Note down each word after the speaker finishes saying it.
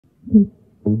in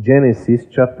Genesis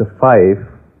chapter 5,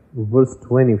 verse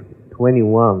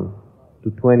 21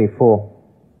 to 24.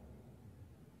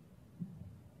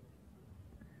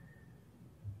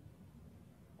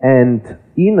 And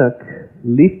Enoch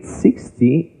lived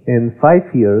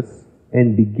 65 years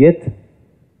and begat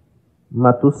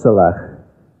Methuselah.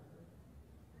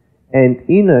 And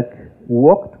Enoch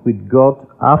walked with God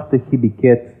after he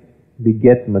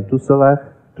begat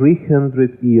Methuselah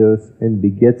 300 years and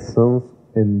begat sons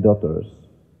and daughters.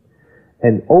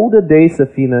 And all the days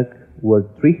of Enoch were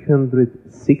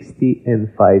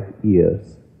 365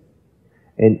 years.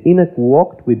 And Enoch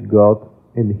walked with God,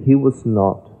 and he was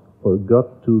not, for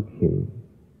God took him.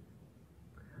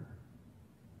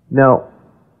 Now,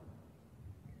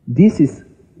 this is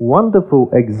wonderful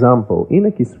example.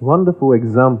 Enoch is wonderful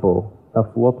example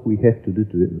of what we have to do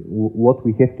today, what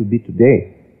we have to be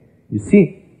today. You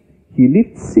see, he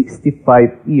lived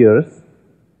 65 years,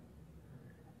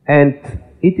 and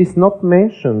it is not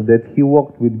mentioned that he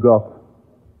walked with God.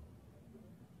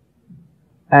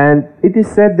 And it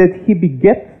is said that he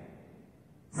begat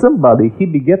somebody, he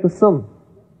begat a son.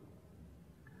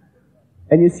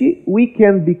 And you see, we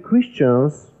can be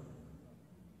Christians,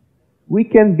 we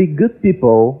can be good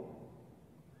people,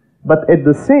 but at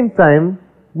the same time,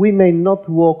 we may not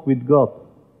walk with God.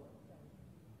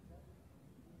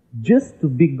 Just to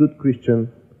be good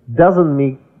Christian doesn't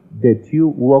mean that you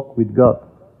walk with God.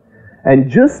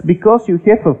 And just because you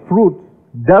have a fruit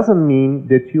doesn't mean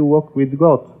that you walk with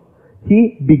God.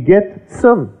 He begat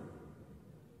son.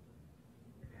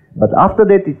 But after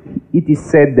that it is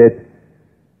said that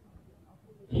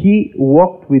he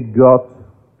walked with God.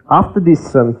 After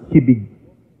this son,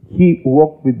 he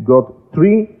walked with God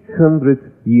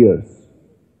 300 years.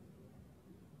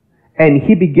 And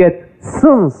he begat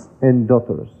sons and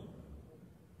daughters.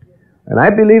 And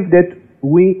I believe that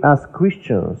we as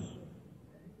Christians,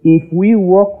 if we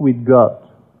walk with God,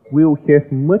 we will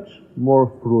have much more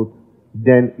fruit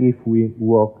than if we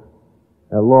walk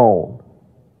alone.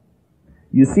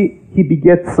 You see, he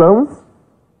begat sons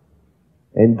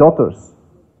and daughters.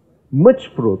 Much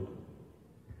fruit.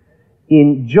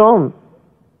 In John,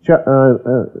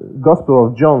 Gospel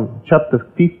of John, chapter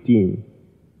 15,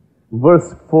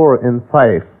 verse 4 and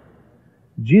 5,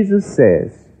 Jesus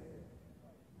says,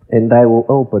 and I will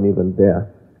open even there.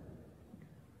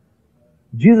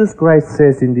 Jesus Christ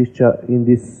says in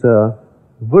these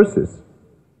verses,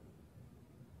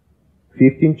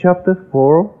 15 chapter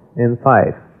 4 and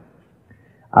 5,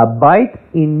 abide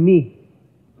in me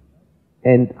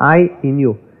and I in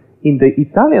you. In the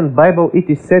Italian Bible it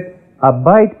is said,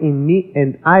 abide in me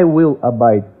and I will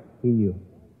abide in you.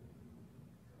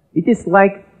 It is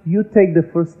like you take the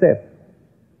first step.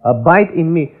 Abide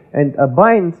in me. And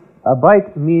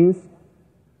abide means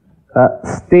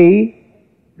stay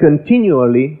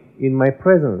continually in my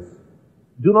presence.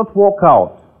 Do not walk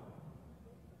out.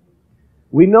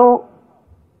 We know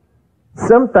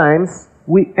sometimes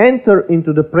we enter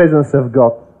into the presence of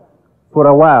God for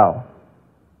a while.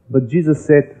 But Jesus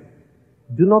said,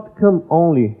 do not come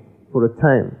only for a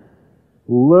time.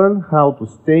 Learn how to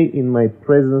stay in my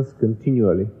presence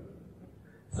continually.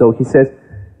 So he says,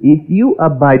 if you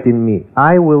abide in me,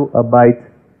 I will abide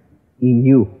in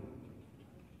you.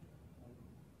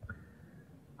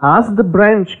 As the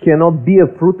branch cannot bear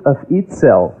fruit of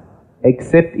itself,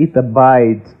 except it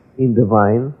abides in the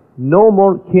vine, no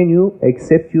more can you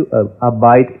except you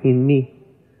abide in me.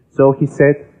 So he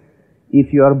said,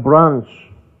 if you are branch,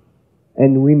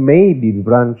 and we may be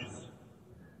branches,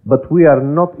 but we are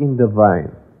not in the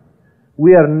vine.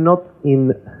 We are not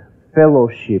in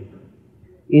fellowship,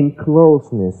 in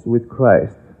closeness with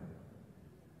Christ.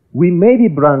 We may be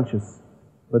branches,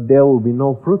 but there will be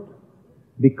no fruit,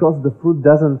 because the fruit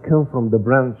doesn't come from the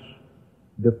branch.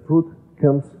 The fruit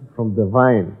comes from the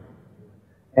vine,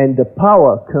 and the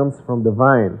power comes from the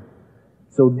vine.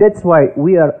 So that's why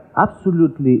we are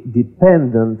absolutely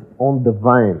dependent on the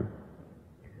vine.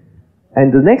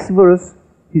 And the next verse,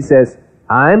 he says,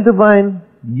 I am the vine,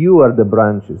 you are the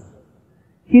branches.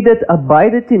 He that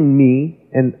abideth in me,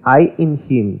 and I in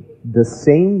him, the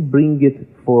same bringeth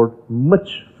forth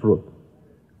much fruit.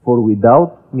 For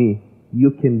without me,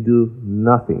 you can do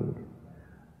nothing.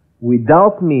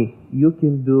 Without me, you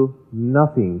can do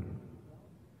nothing.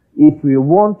 If we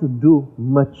want to do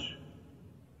much,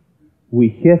 we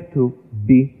have to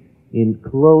be in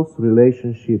close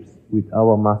relationships with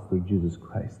our Master Jesus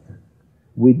Christ.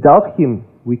 Without him,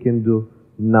 we can do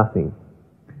nothing.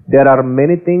 There are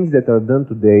many things that are done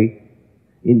today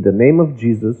in the name of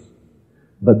Jesus,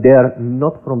 but they are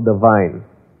not from the vine.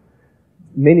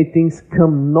 Many things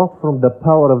come not from the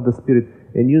power of the Spirit.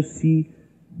 And you see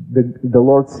the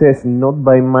Lord says, not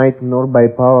by might nor by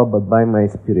power, but by my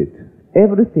Spirit.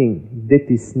 Everything that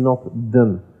is not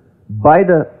done by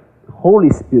the Holy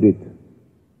Spirit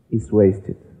is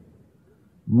wasted.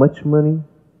 Much money,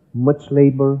 much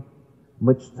labor,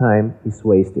 much time is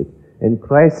wasted. And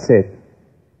Christ said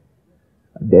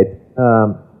that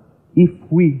if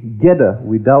we gather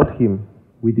without Him,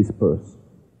 we disperse.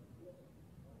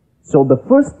 So the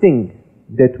first thing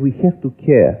that we have to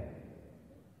care,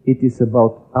 it is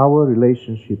about our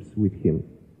relationships with Him.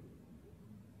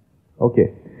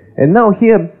 Okay, and now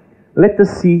here, let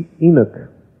us see Enoch.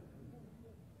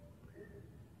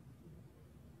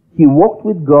 He walked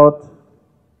with God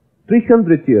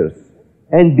 300 years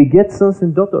and begat sons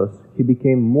and daughters. He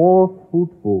became more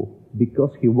fruitful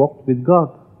because he walked with God.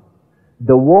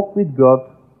 The walk with God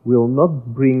will not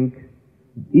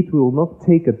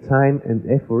take a time and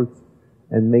effort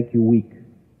and make you weak.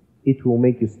 It will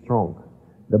make you strong.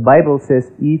 The Bible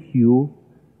says, if you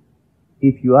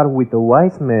are with a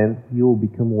wise man, you will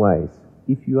become wise.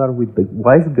 If you are with the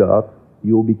wise God,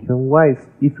 you will become wise.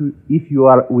 If you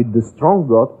are with the strong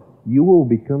God, you will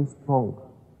become strong.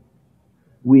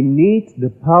 We need the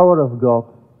power of God.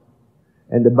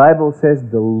 And the Bible says,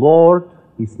 the Lord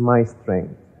is my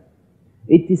strength.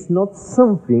 It is not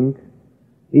something,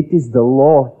 it is the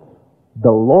Lord.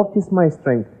 The Lord is my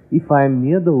strength. If I am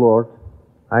near the Lord,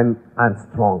 I'm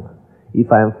strong.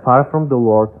 If I am far from the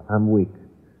Lord, I'm weak.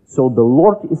 So the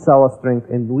Lord is our strength,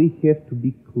 and we have to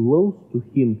be close to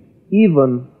Him,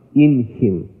 even in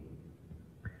Him.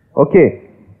 Okay.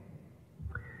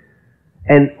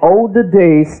 And all the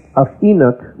days of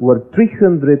Enoch were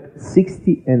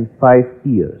 365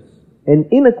 years.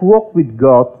 And Enoch walked with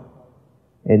God,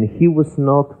 and he was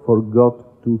not, for God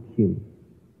took him.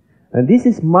 And this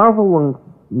is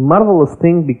marvelous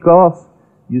thing, because,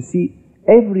 you see,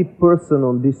 every person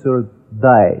on this earth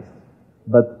dies.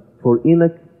 But for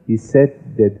Enoch, he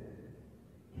said that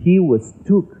he was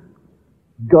took.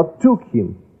 God took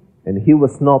him, and he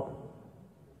was not,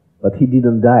 but he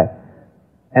didn't die.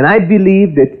 And I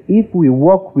believe that if we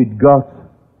walk with God,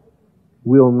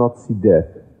 we will not see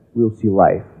death, we will see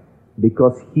life,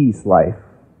 because He is life.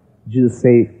 Jesus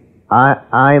said,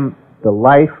 I am the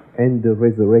life and the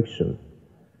resurrection.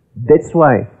 That's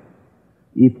why,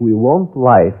 if we want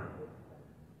life,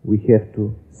 we have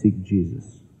to seek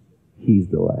Jesus. He is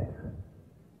the life.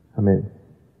 Amen.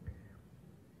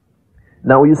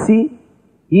 Now you see,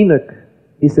 Enoch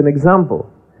is an example.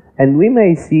 And we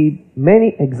may see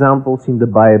many examples in the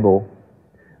Bible.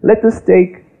 Let us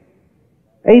take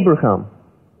Abraham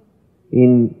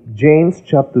in James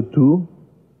chapter 2.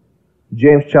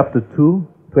 James chapter 2,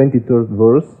 23rd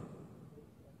verse.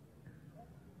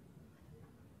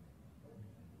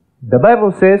 The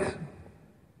Bible says,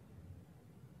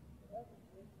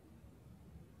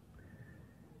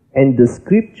 and the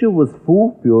scripture was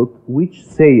fulfilled, which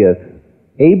saith,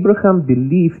 Abraham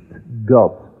believed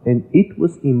God, and it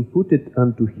was imputed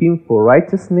unto him for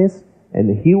righteousness,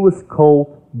 and he was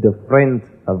called the friend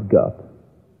of God.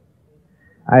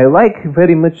 I like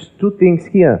very much two things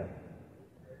here.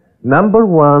 Number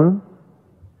one,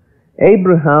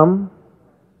 Abraham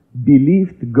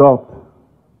believed God.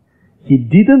 He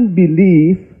didn't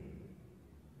believe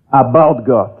about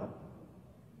God,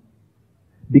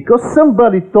 because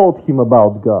somebody told him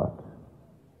about God,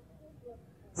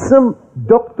 some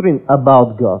doctrine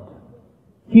about God.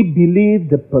 He believed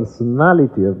the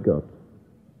personality of God.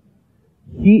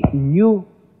 He knew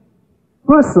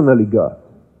personally God.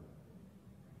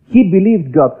 He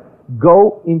believed God.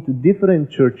 Go into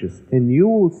different churches and you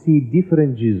will see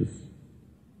different Jesus.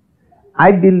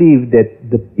 I believe that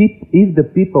if the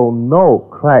people know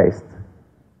Christ,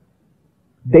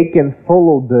 they can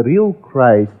follow the real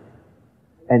Christ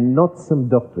and not some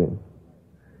doctrine.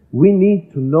 We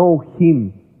need to know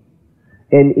Him.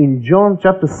 And in John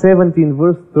chapter 17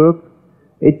 verse 3,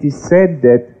 it is said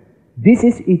that this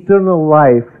is eternal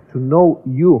life, to know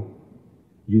you,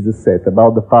 Jesus said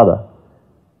about the Father,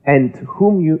 and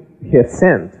whom you have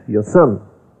sent, your Son.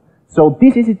 So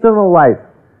this is eternal life.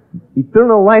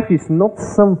 Eternal life is not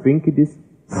something, it is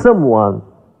someone.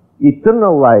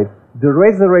 Eternal life, the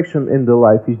resurrection and the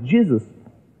life is Jesus.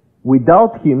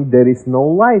 Without Him there is no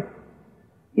life.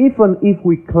 Even if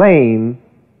we claim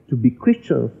to be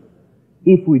Christians,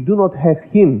 if we do not have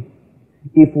Him,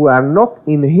 if we are not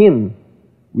in Him,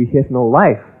 we have no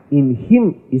life. In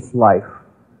Him is life.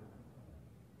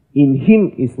 In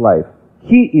Him is life.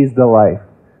 He is the life.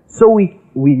 So we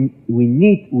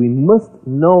must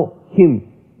know Him.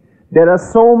 There are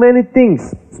so many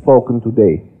things spoken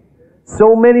today,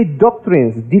 so many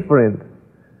doctrines different.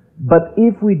 But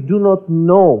if we do not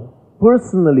know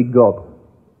personally God,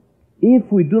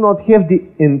 If we do not have the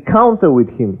encounter with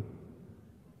Him,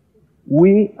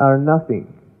 we are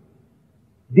nothing.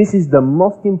 This is the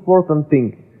most important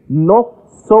thing. Not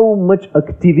so much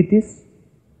activities,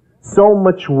 so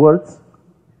much words,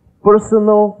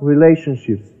 personal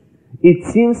relationships. It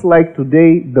seems like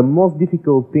today the most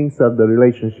difficult things are the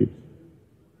relationships.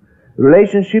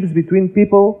 Relationships between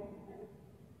people,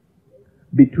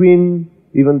 between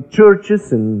even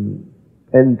churches and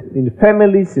in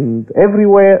families and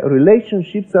everywhere.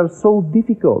 Relationships are so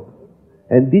difficult.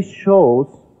 And this shows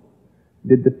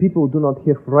that the people do not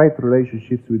have right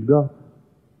relationships with God.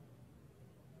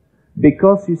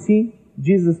 Because you see,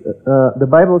 the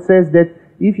Bible says that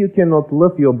if you cannot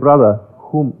love your brother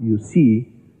whom you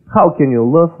see, how can you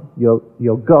love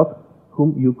your God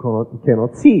whom you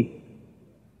cannot see?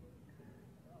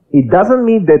 It doesn't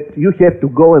mean that you have to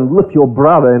go and love your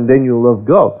brother and then you love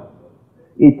God.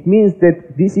 It means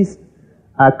that this is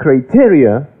a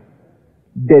criteria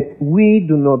that we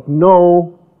do not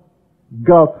know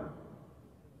God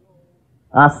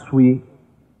as we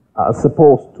are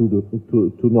supposed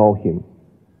to know Him.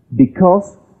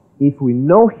 Because if we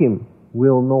know Him,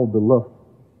 we'll know the love.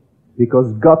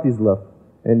 Because God is love.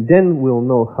 And then we'll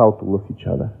know how to love each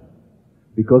other.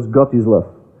 Because God is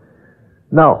love.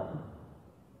 Now,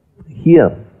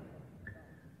 here,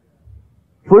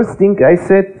 first thing I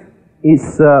said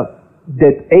is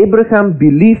that Abraham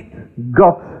believed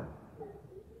God.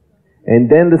 And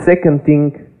then the second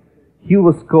thing, he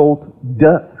was called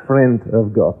the friend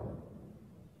of God.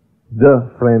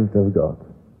 The friend of God.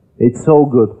 It's so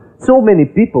good. So many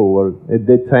people were at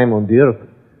that time on the earth,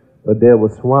 but there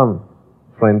was one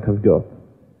friend of God.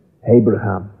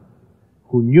 Abraham,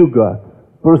 who knew God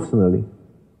personally,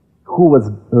 who was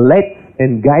led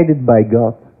and guided by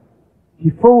God. He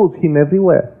followed Him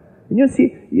everywhere. And you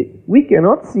see, we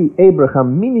cannot see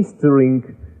Abraham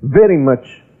ministering very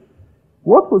much.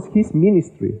 What was his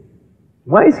ministry?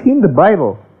 Why is he in the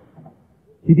Bible?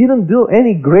 He didn't do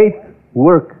any great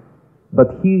work,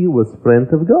 but he was friend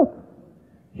of God.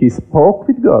 He spoke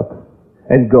with God,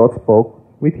 and God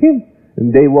spoke with him.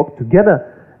 And they walked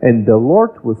together, and the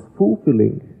Lord was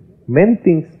fulfilling many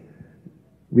things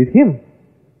with him.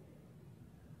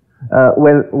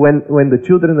 When the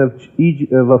children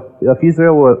of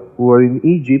Israel were in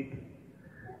Egypt,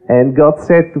 and God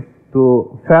said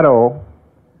to Pharaoh,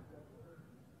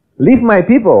 "Leave my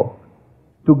people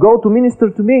to go to minister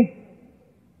to me."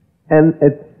 And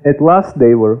at last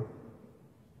they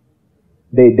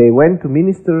went to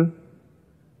minister,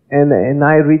 and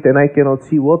I read and I cannot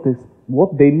see what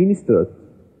they ministered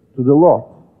to the Lord.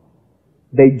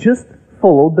 They just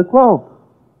followed the cloud.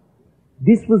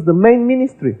 This was the main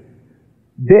ministry.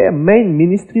 Their main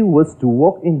ministry was to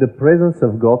walk in the presence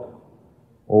of God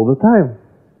all the time.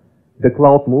 The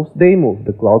cloud moves, they move.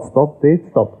 The cloud stops, they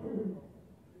stop.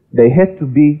 They had to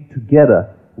be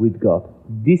together with God.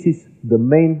 This is the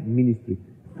main ministry.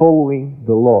 Following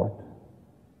the Lord.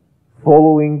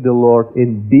 Following the Lord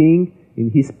and being in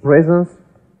His presence,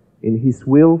 in His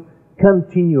will,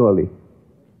 continually.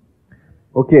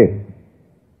 Okay,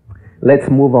 let's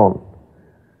move on.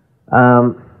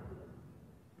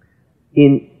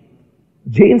 In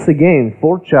James again,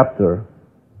 4th chapter,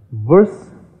 verse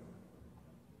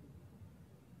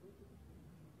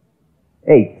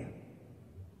 8.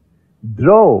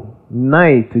 Draw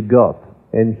nigh to God,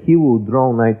 and He will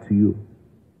draw nigh to you.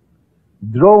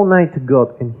 Draw nigh to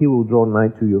God, and He will draw nigh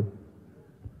to you.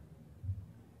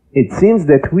 It seems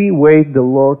that we wait the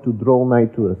Lord to draw nigh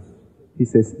to us. He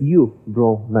says, "You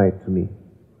draw nigh to me."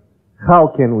 How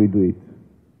can we do it?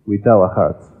 With our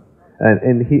hearts.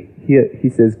 And he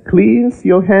says, "Cleanse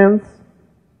your hands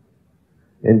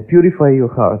and purify your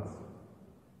hearts."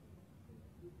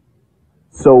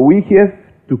 So we have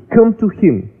to come to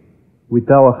Him with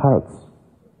our hearts.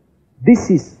 This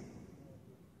is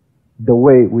the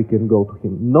way we can go to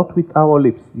Him, not with our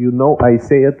lips. You know,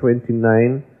 Isaiah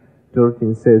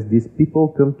 29:13 says, "These people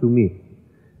come to me.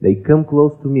 They come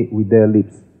close to me with their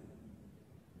lips,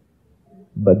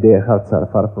 but their hearts are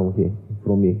far from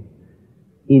me.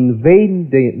 In vain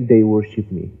they worship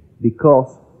me,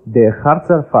 because their hearts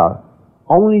are far.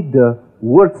 Only the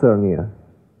words are near."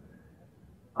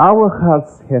 Our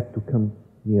hearts have to come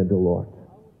near the Lord.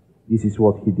 This is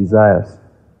what He desires.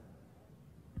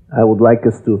 I would like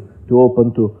us to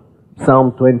open to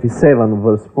Psalm 27,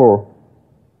 verse 4.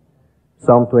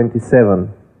 Psalm 27.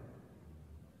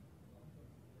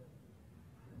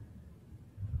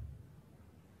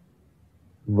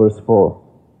 Verse 4.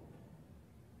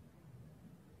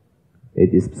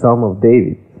 It is Psalm of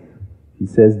David. He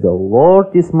says, "The Lord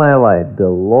is my light, the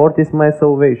Lord is my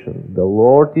salvation, the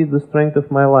Lord is the strength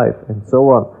of my life," and so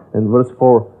on. And verse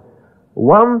 4,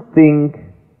 One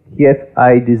thing have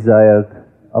I desired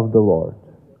of the Lord.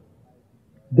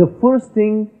 The first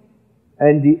thing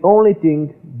and the only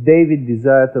thing David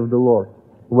desired of the Lord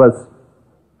was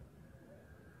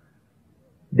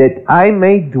that I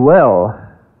may dwell,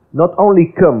 not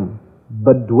only come,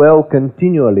 but dwell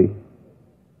continually.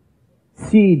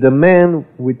 See the man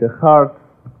with a heart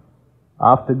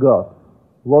after God,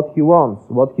 what he wants,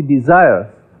 what he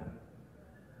desires.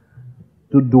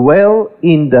 To dwell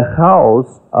in the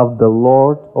house of the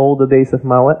Lord all the days of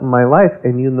my life.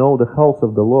 And you know the house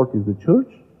of the Lord is the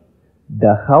church.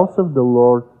 The house of the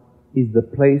Lord is the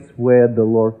place where the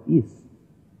Lord is,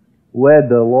 where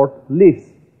the Lord lives.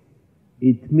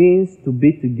 It means to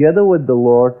be together with the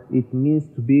Lord. It means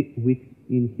to be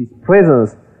in His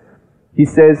presence. He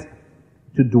says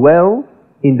to dwell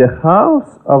in the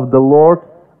house of the Lord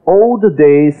all the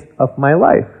days of my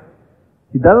life.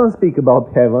 He doesn't speak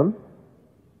about heaven.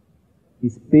 He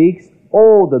speaks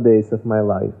all the days of my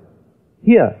life.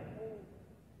 Here.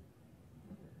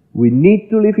 We need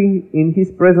to live in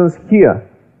His presence here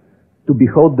to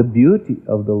behold the beauty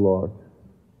of the Lord.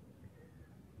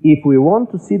 If we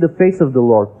want to see the face of the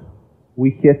Lord,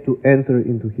 we have to enter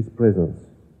into His presence.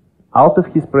 Out of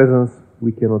His presence,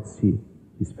 we cannot see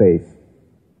His face.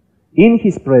 In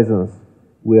His presence,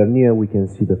 we are near, we can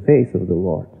see the face of the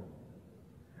Lord.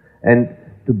 And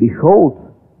to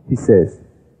behold, He says,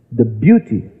 the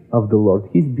beauty of the Lord.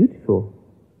 He's beautiful.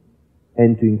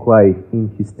 And to inquire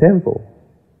in His temple.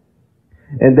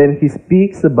 And then He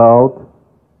speaks about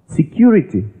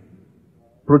security,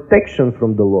 protection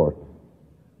from the Lord.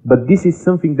 But this is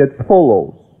something that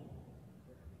follows.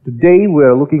 Today we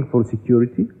are looking for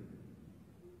security,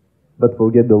 but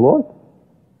forget the Lord.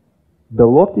 The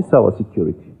Lord is our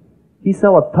security. He's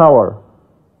our tower,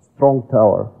 strong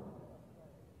tower.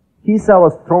 He's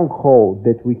our stronghold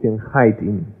that we can hide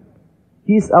in.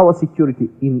 He's our security.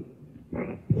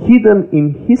 Hidden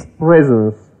in His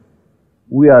presence,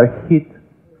 we are hid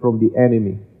from the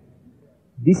enemy.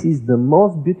 This is the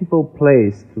most beautiful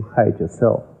place to hide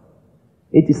yourself.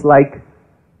 It is like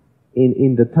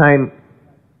in the time,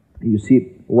 you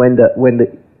see, when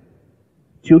the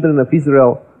children of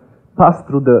Israel passed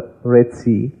through the Red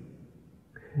Sea,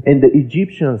 and the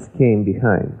Egyptians came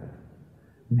behind.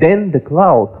 Then the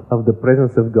cloud of the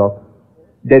presence of God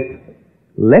that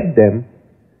led them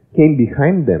came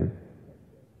behind them.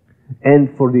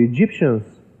 And for the Egyptians,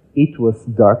 it was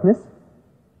darkness,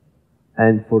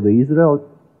 and for the Israel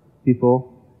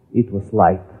people, it was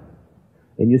light.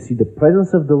 And you see, the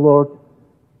presence of the Lord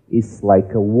is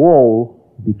like a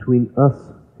wall between us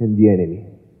and the enemy.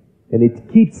 And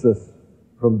it keeps us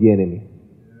from the enemy.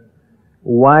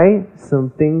 Why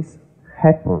some things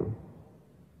happen?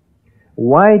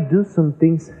 Why do some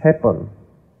things happen?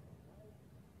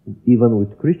 Even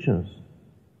with Christians.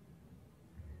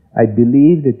 I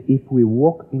believe that if we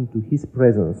walk into His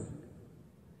presence,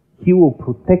 He will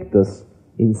protect us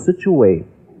in such a way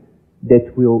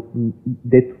that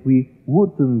we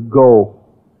wouldn't go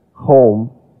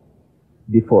home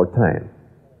before time.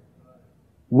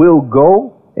 We'll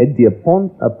go at the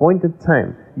appointed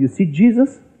time. You see,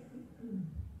 Jesus,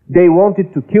 they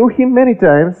wanted to kill Him many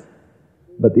times,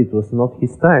 but it was not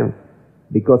His time,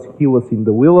 because He was in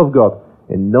the will of God,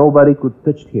 and nobody could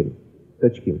touch Him.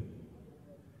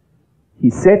 He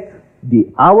said,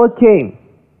 the hour came,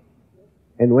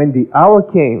 and when the hour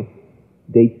came,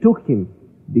 they took Him,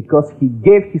 because He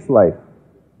gave His life.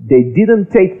 They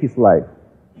didn't take His life.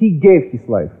 He gave His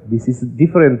life. This is a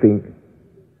different thing.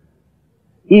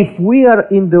 If we are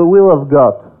in the will of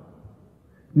God,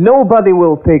 nobody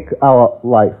will take our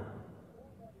life.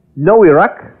 No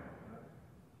Iraq,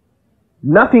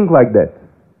 nothing like that.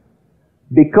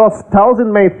 Because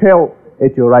 1,000 may fall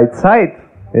at your right side,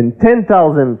 and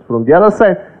 10,000 from the other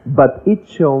side, but it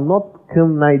shall not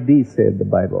come nigh thee, said the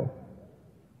Bible.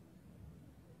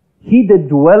 He that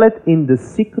dwelleth in the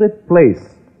secret place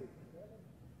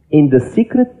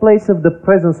of the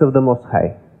presence of the Most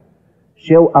High,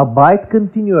 shall abide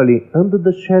continually under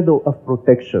the shadow of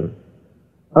protection,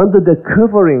 under the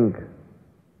covering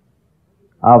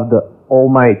of the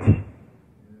Almighty.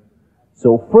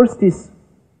 So first is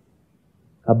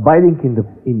abiding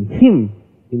in Him,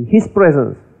 in His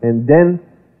presence, and then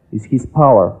is His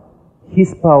power.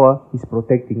 His power is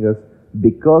protecting us,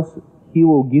 because He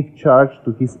will give charge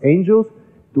to His angels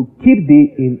to keep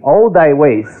thee in all thy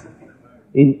ways.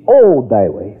 In all thy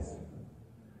ways.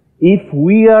 If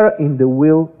we are in the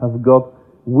will of God,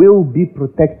 we'll be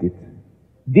protected.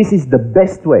 This is the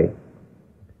best way.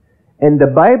 And the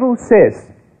Bible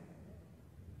says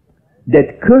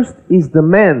that cursed is the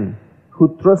man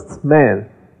who trusts man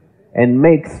and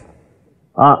makes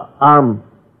arm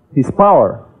his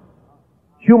power,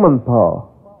 human power,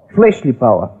 fleshly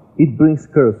power, it brings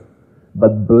curse.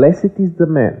 But blessed is the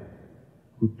man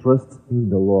who trusts in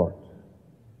the Lord.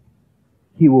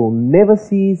 He will never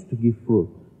cease to give fruit.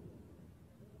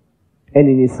 And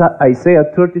in Isaiah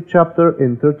 30 chapter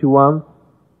and 31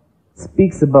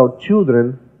 speaks about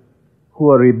children who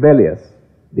are rebellious.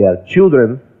 They are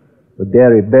children, but they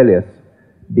are rebellious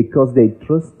because they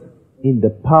trust in the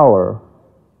power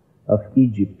of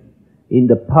Egypt, in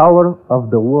the power of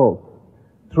the world.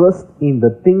 Trust in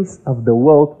the things of the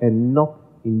world and not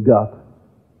in God.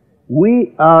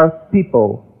 We are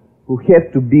people who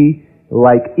have to be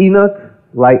like Enoch,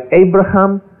 like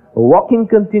Abraham, walking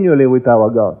continually with our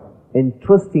God and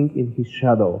trusting in His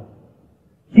shadow.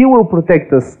 He will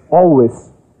protect us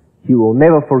always. He will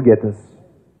never forget us.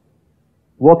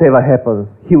 Whatever happens,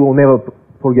 He will never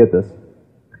forget us.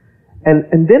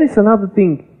 And there is another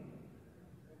thing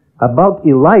about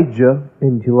Elijah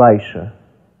and Elisha.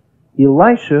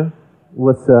 Elisha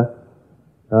was a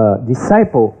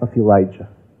disciple of Elijah.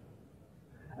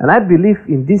 And I believe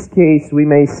in this case we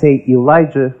may say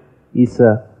Elijah is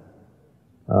a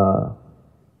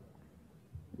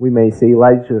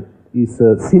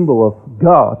symbol of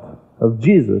God, of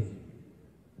Jesus,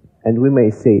 and we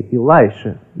may say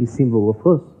Elisha is symbol of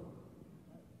us.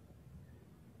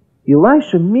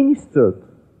 Elisha ministered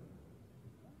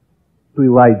to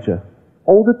Elijah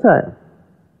all the time.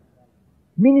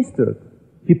 Ministered.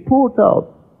 He poured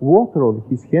out water on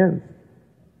his hands.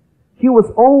 He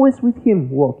was always with him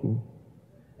walking.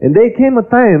 And there came a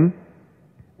time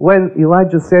when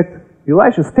Elijah said,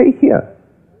 Elisha, stay here.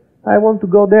 I want to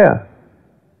go there.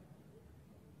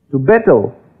 To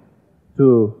Bethel.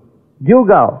 To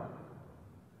Gilgal.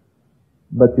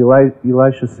 But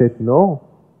Elisha said, no,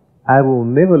 I will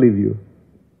never leave you.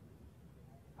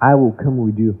 I will come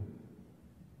with you.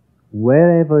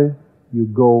 Wherever you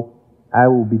go, I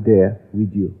will be there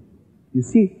with you. You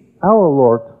see, our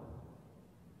Lord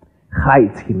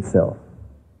hides Himself.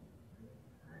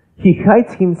 He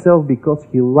hides Himself because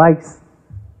He likes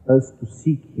us to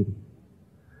seek Him.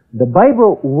 The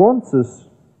Bible wants us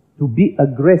to be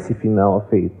aggressive in our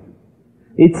faith.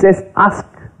 It says ask.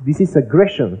 This is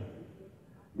aggression.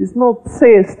 It does not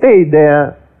say stay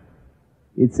there.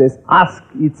 It says ask.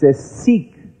 It says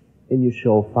seek and you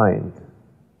shall find.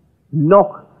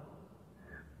 Knock.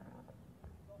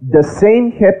 The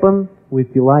same happened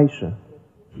with Elisha.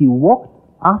 He walked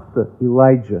after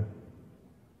Elijah.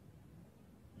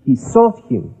 He sought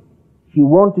him. He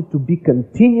wanted to be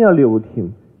continually with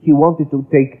him. He wanted to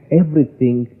take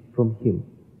everything from him.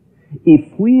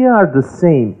 If we are the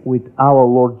same with our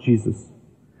Lord Jesus,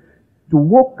 to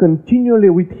walk continually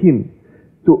with Him,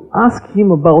 to ask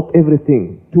Him about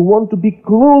everything, to want to be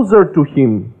closer to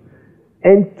Him,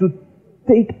 and to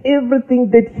take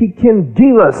everything that He can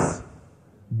give us,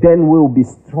 then we'll be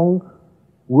strong,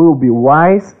 we'll be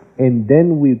wise, and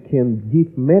then we can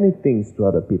give many things to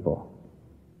other people.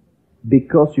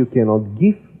 Because you cannot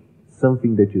give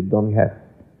something that you don't have.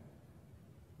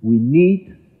 We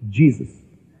need Jesus.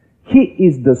 He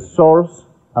is the source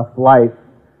of life.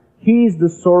 He is the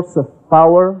source of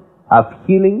power, of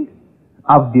healing,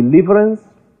 of deliverance.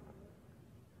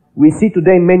 We see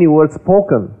today many words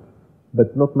spoken,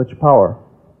 but not much power.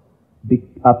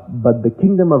 But the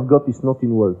kingdom of God is not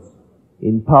in words,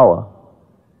 in power.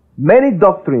 Many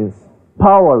doctrines,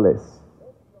 powerless.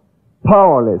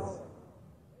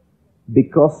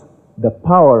 Because the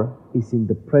power is in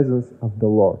the presence of the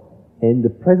Lord. And the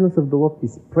presence of the Lord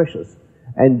is precious.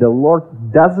 And the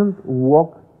Lord doesn't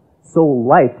walk so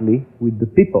lightly with the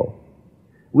people.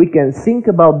 We can think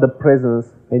about the presence,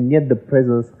 and yet the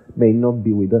presence may not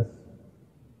be with us.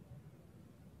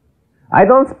 I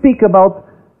don't speak about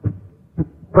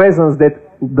presence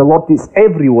that the Lord is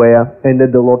everywhere and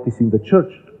that the Lord is in the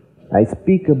church. I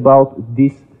speak about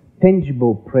this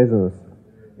tangible presence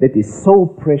that is so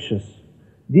precious.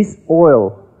 This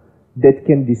oil that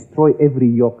can destroy every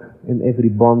yoke and every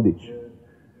bondage.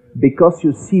 Because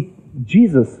you see,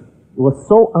 Jesus was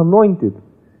so anointed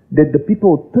that the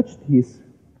people touched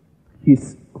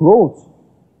his clothes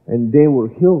and they were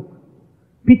healed.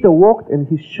 Peter walked and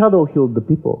his shadow healed the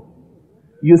people.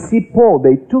 You see Paul,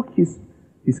 they took his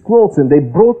clothes and they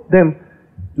brought them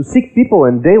to sick people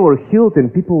and they were healed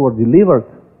and people were delivered.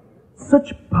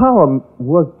 Such power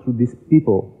worked through these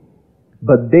people.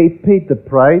 But they paid the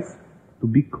price to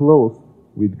be close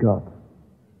with God.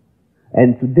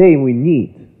 And today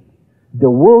the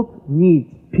world needs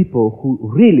people who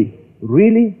really,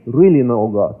 really, really know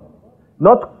God.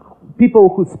 Not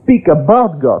people who speak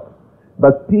about God,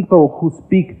 but people who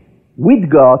speak with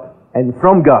God and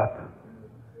from God.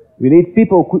 We need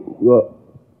people who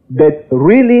that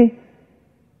really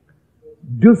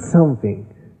do something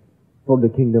for the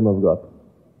kingdom of God.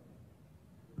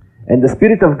 And the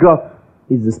Spirit of God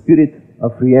is the Spirit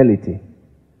of reality.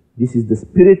 This is the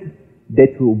Spirit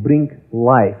that will bring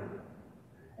life.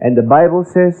 And the Bible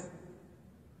says,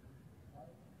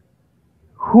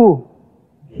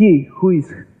 he who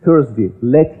is thirsty,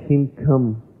 let him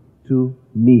come to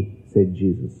me, said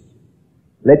Jesus.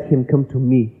 Let him come to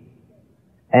me.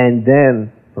 And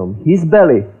then from his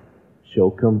belly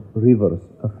shall come rivers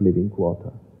of living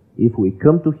water. If we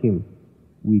come to him,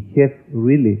 we have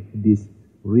really these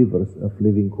rivers of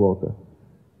living water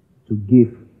to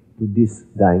give to this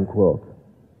dying world.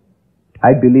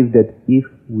 I believe that if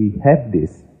we have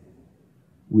this,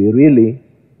 we really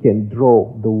can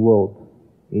draw the world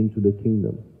into the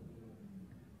kingdom.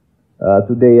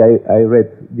 Today I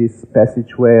read this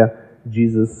passage where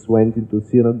Jesus went into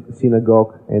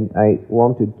synagogue, and I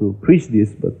wanted to preach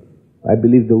this, but I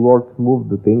believe the Lord moved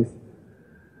the things.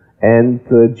 And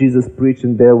Jesus preached,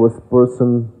 and there was a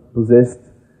person possessed,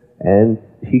 and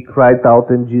he cried out,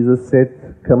 and Jesus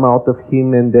said, "Come out of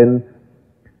him." And then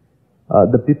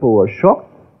the people were shocked.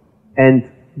 And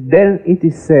then it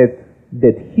is said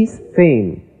that his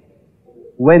fame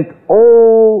went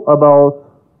all about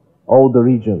all the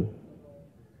region.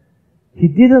 He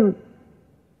didn't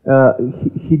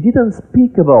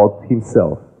speak about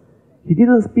himself. He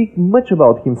didn't speak much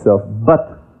about himself,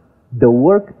 but the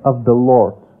work of the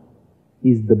Lord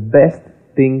is the best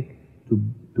thing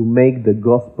to make the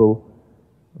gospel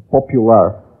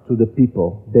popular to the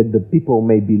people, that the people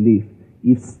may believe.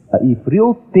 If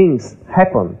real things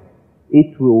happen,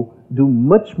 it will do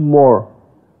much more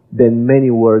than many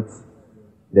words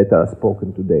that are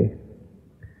spoken today.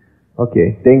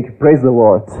 Okay, thank you. Praise the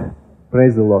Lord.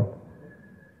 Praise the Lord.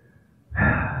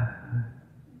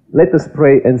 Let us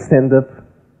pray and stand up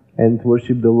and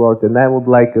worship the Lord. And I would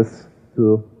like us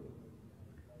to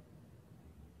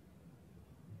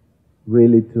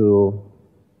really to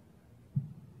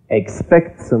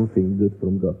expect something good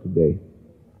from God today.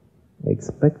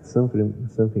 Expect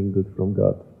something good from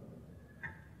God.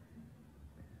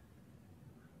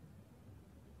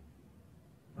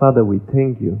 Father, we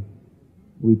thank you.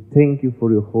 We thank you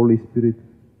for your Holy Spirit.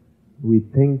 We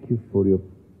thank you for your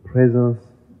presence.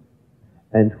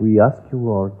 And we ask you,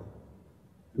 Lord,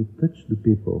 to touch the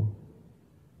people.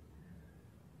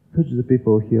 Touch the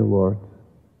people here, Lord.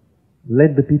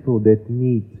 Let the people that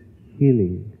need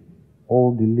healing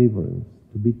or deliverance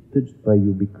to be touched by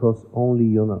you, because only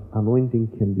your anointing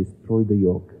can destroy the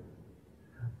yoke.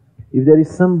 If there is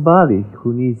somebody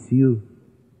who needs you,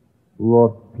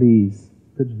 Lord, please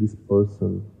touch this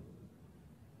person.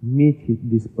 Meet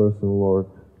this person, Lord.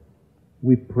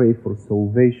 We pray for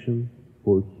salvation,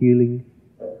 for healing,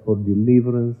 for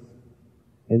deliverance,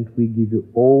 and we give you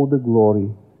all the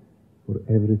glory for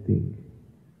everything.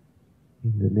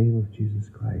 In the name of Jesus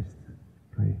Christ,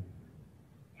 pray.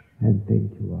 And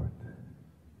thank you, Lord.